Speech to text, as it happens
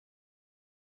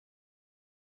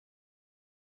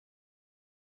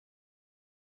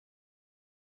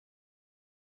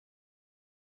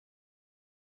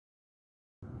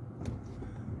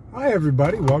Hi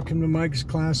everybody, welcome to Mike's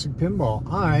Classic Pinball.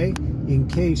 I, in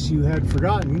case you had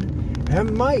forgotten,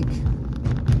 am Mike.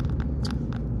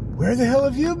 Where the hell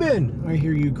have you been? I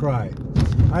hear you cry.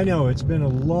 I know, it's been a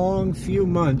long few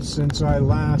months since I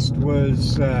last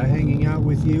was hanging out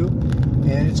with you,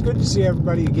 and it's good to see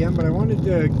everybody again, but I wanted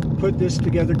to put this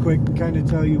together quick and kind of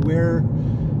tell you where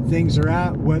things are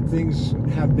at, what things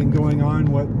have been going on,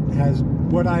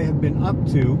 what I have been up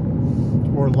to,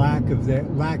 or lack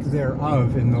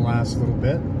thereof in the last little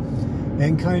bit,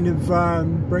 and kind of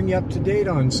bring you up to date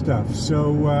on stuff.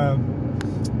 So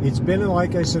it's been,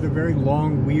 like I said, a very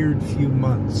long, weird few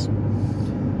months.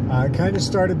 Kind of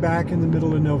started back in the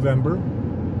middle of November.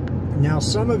 Now,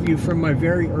 some of you from my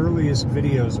very earliest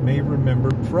videos may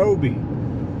remember Proby.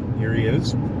 Here he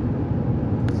is.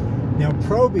 Now,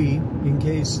 Proby, in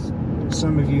case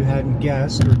some of you hadn't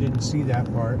guessed or didn't see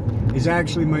that part, is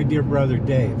actually my dear brother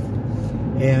Dave.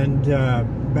 And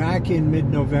back in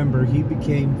mid-November, he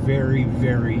became very,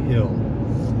 very ill.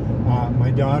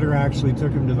 My daughter actually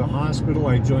took him to the hospital.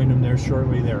 I joined him there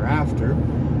shortly thereafter.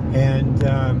 And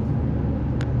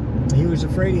he was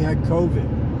afraid he had COVID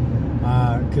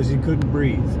because he couldn't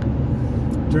breathe.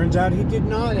 Turns out he did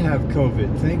not have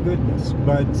COVID, thank goodness.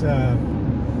 But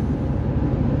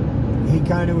he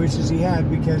kind of wishes he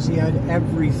had, because he had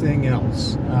everything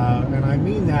else. And I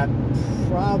mean that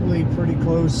probably pretty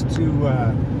close to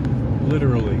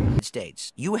literally.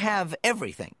 States. You have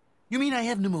everything. You mean I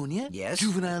have pneumonia? Yes.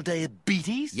 Juvenile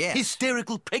diabetes? Yes.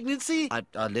 Hysterical pregnancy?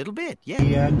 A little bit, yeah.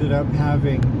 He ended up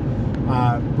having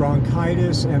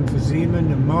bronchitis, emphysema,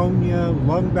 pneumonia,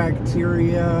 lung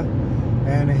bacteria,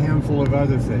 and a handful of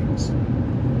other things.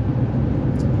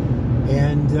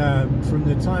 And from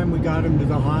the time we got him to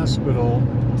the hospital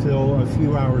till a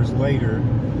few hours later,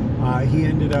 he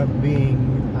ended up being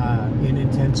in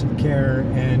intensive care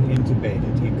and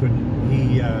intubated. He couldn't.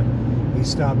 He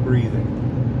stopped breathing,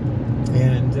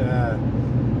 and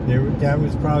that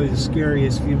was probably the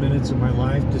scariest few minutes of my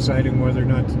life, deciding whether or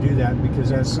not to do that,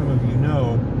 because as some of you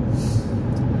know,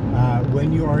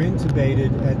 when you are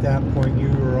intubated, at that point you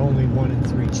are only 1 in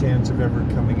 3 chance of ever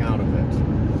coming out of it.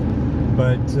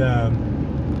 But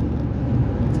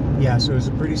yeah, so it was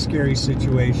a pretty scary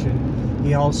situation.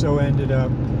 He also ended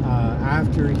up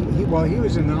after he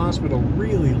was in the hospital a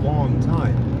really long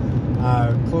time,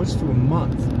 close to a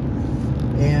month.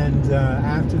 And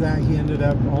after that, he ended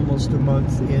up almost a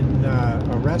month in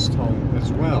a rest home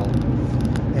as well.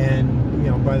 And, you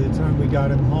know, by the time we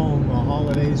got him home, the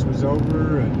holidays was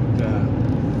over, and,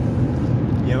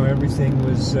 you know, everything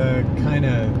was kind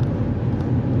of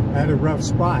at a rough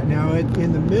spot. Now,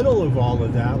 in the middle of all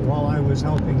of that, while I was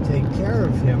helping take care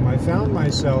of him, I found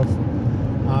myself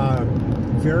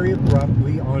very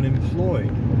abruptly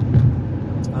unemployed.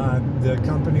 The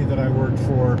company that I worked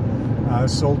for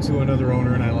sold to another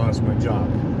owner, and I lost my job.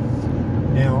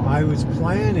 Now, I was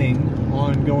planning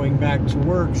on going back to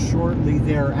work shortly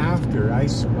thereafter.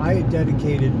 I had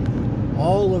dedicated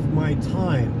all of my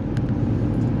time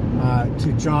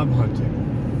to job hunting.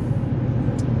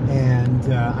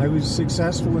 And I was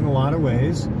successful in a lot of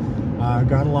ways,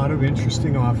 got a lot of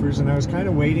interesting offers, and I was kind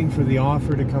of waiting for the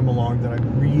offer to come along that I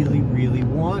really, really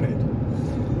wanted.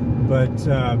 But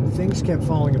things kept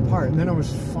falling apart, and then I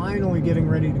was finally getting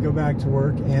ready to go back to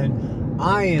work, and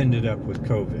I ended up with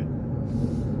COVID.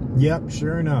 Yep,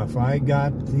 sure enough, I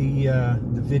got the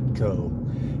vidco,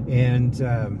 and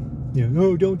you know,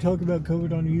 oh, don't talk about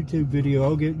COVID on a YouTube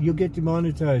video. You'll get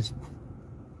demonetized.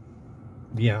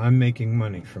 Yeah, I'm making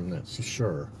money from this,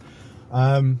 sure.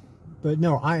 But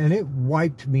no, and it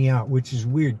wiped me out, which is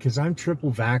weird, because I'm triple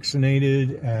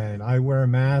vaccinated, and I wear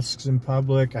masks in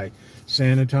public. I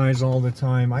sanitize all the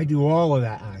time. I do all of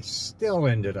that. I still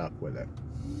ended up with it.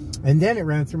 And then it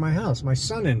ran through my house. My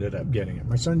son ended up getting it.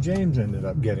 My son James ended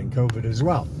up getting COVID as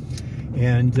well.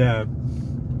 And,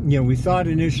 you know, we thought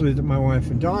initially that my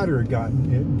wife and daughter had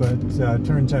gotten it, but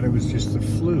turns out it was just the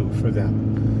flu for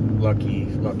them. Lucky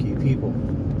people.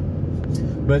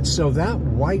 But so that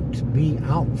wiped me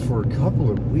out for a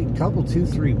couple,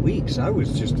 2-3 weeks. I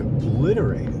was just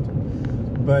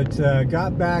obliterated. But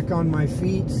got back on my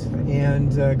feet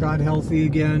and got healthy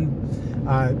again.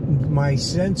 My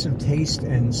sense of taste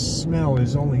and smell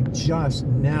is only just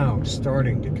now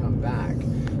starting to come back.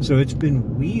 So it's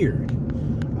been weird.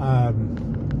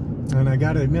 And I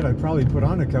got to admit, I probably put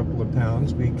on a couple of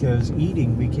pounds because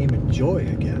eating became a joy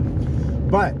again.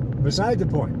 But beside the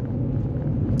point,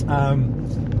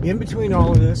 In between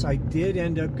all of this, I did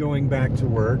end up going back to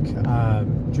work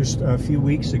just a few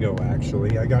weeks ago,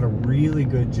 actually. I got a really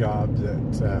good job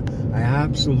that I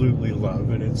absolutely love,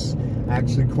 and it's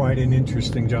actually quite an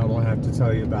interesting job I'll have to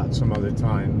tell you about some other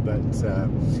time. But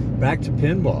back to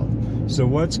pinball. So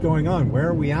what's going on? Where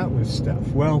are we at with stuff?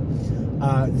 Well,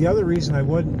 the other reason I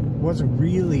wasn't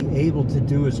really able to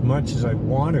do as much as I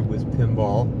wanted with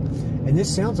pinball, and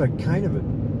this sounds like kind of a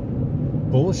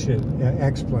bullshit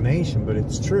explanation, but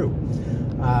it's true.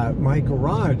 My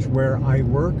garage where I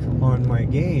work on my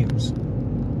games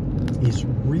is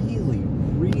really,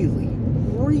 really,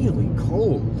 really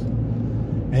cold.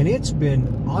 And it's been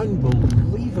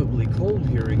unbelievably cold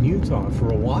here in Utah for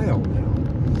a while now.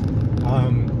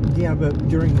 Yeah, but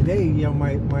during the day, you know,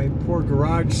 my poor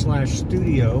garage slash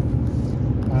studio,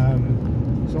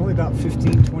 it's only about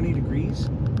 15, 20 degrees.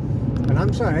 And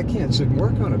I'm sorry, I can't sit and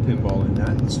work on a pinball in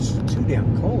that. It's just too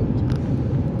damn cold.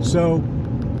 So,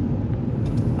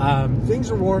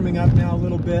 things are warming up now a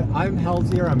little bit. I'm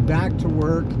healthier. I'm back to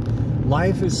work.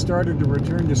 Life has started to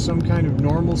return to some kind of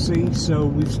normalcy. So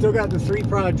we've still got the 3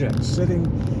 projects sitting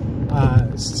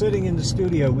in the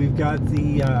studio. We've got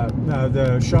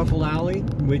the Shuffle Alley,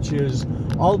 which is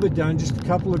all but done. Just a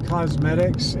couple of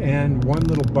cosmetics and one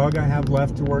little bug I have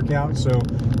left to work out. So,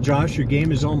 Josh, your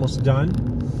game is almost done.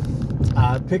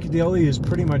 Piccadilly is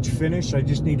pretty much finished. I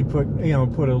just need to put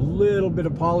a little bit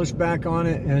of polish back on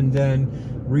it and then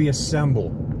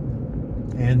reassemble.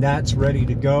 And that's ready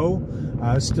to go.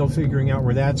 Still figuring out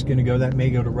where that's going to go. That may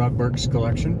go to Rob Burke's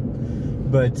collection.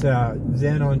 But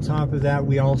then on top of that,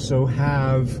 we also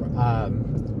have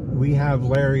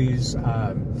Larry's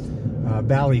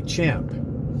Bally Champ.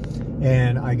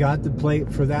 And I got the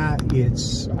plate for that.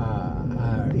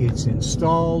 It's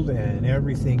installed and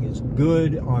everything is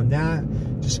good on that.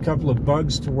 Just a couple of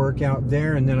bugs to work out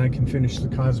there, and then I can finish the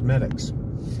cosmetics.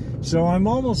 So I'm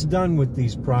almost done with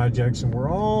these projects, and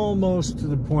we're almost to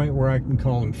the point where I can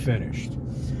call them finished.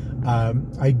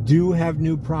 I do have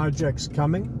new projects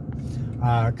coming.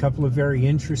 A couple of very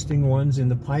interesting ones in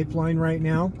the pipeline right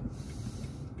now.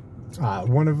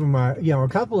 One of them, a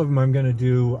couple of them I'm going to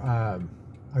do.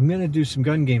 I'm going to do some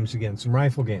gun games again, some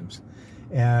rifle games.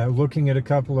 Looking at a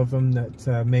couple of them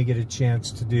that may get a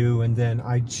chance to do. And then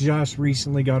I just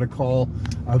recently got a call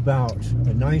about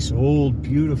a nice old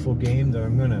beautiful game that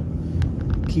I'm gonna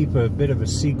keep a bit of a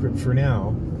secret for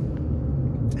now.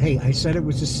 Hey, I said it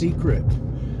was a secret.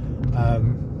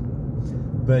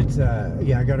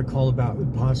 Yeah, I got a call about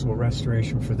possible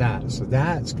restoration for that. So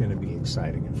that's going to be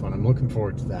exciting and fun. I'm looking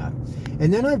forward to that.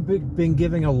 And then I've been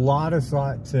giving a lot of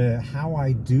thought to how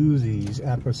I do these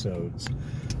episodes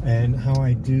and how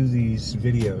I do these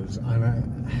videos.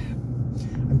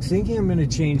 I'm thinking I'm going to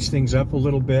change things up a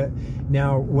little bit.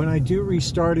 Now, when I do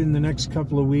restart in the next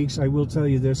couple of weeks, I will tell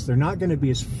you this, they're not going to be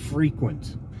as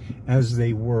frequent as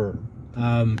they were.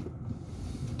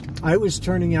 I was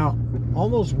turning out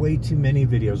almost way too many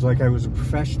videos, like I was a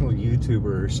professional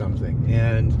YouTuber or something.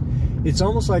 And it's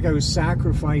almost like I was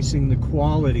sacrificing the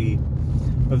quality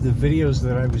of the videos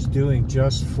that I was doing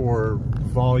just for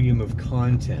volume of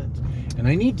content. And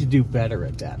I need to do better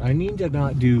at that. I need to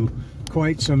not do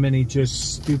quite so many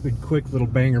just stupid, quick little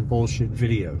banger bullshit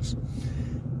videos.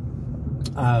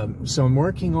 So I'm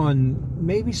working on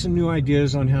maybe some new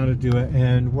ideas on how to do it.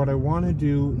 And what I want to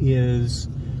do is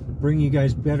bring you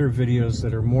guys better videos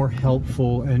that are more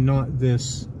helpful and not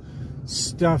this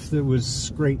stuff that was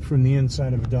scraped from the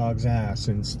inside of a dog's ass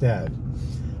instead.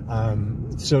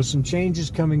 So some changes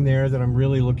coming there that I'm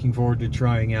really looking forward to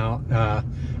trying out.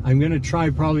 I'm going to try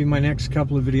probably my next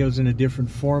couple of videos in a different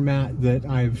format that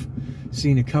I've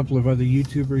seen a couple of other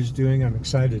YouTubers doing. I'm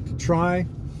excited to try.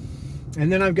 And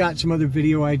then I've got some other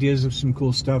video ideas of some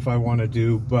cool stuff I want to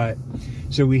do. But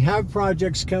so we have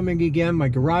projects coming again. My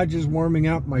garage is warming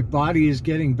up. My body is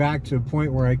getting back to a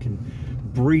point where I can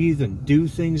breathe and do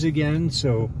things again.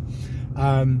 So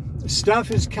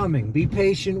stuff is coming. Be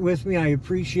patient with me. I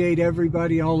appreciate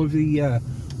everybody, all of the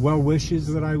well wishes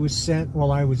that I was sent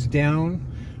while I was down.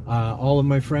 All of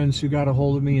my friends who got a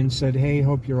hold of me and said, hey,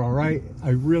 hope you're all right. I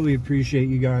really appreciate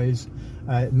you guys.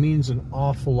 It means an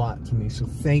awful lot to me, so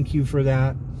thank you for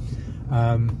that.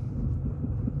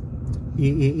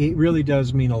 It really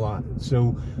does mean a lot.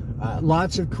 So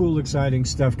lots of cool, exciting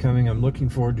stuff coming. I'm looking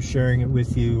forward to sharing it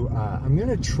with you. I'm going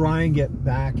to try and get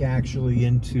back actually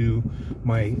into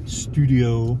my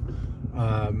studio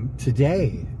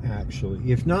today,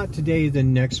 actually. If not today,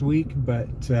 then next week. But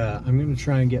I'm going to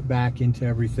try and get back into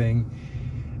everything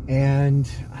and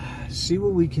see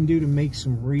what we can do to make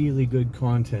some really good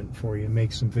content for you,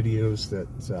 make some videos that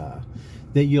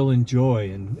that you'll enjoy,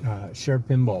 and share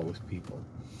pinball with people.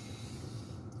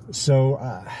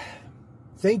 So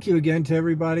thank you again to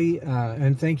everybody,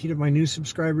 and thank you to my new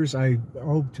subscribers. I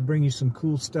hope to bring you some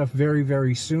cool stuff very,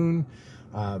 very soon.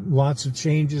 Lots of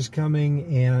changes coming,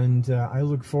 and I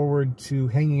look forward to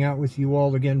hanging out with you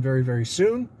all again very, very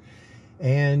soon,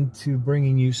 and to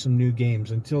bringing you some new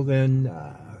games. Until then,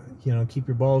 you know, keep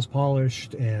your balls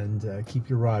polished and keep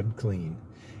your rod clean.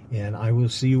 And I will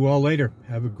see you all later.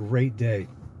 Have a great day.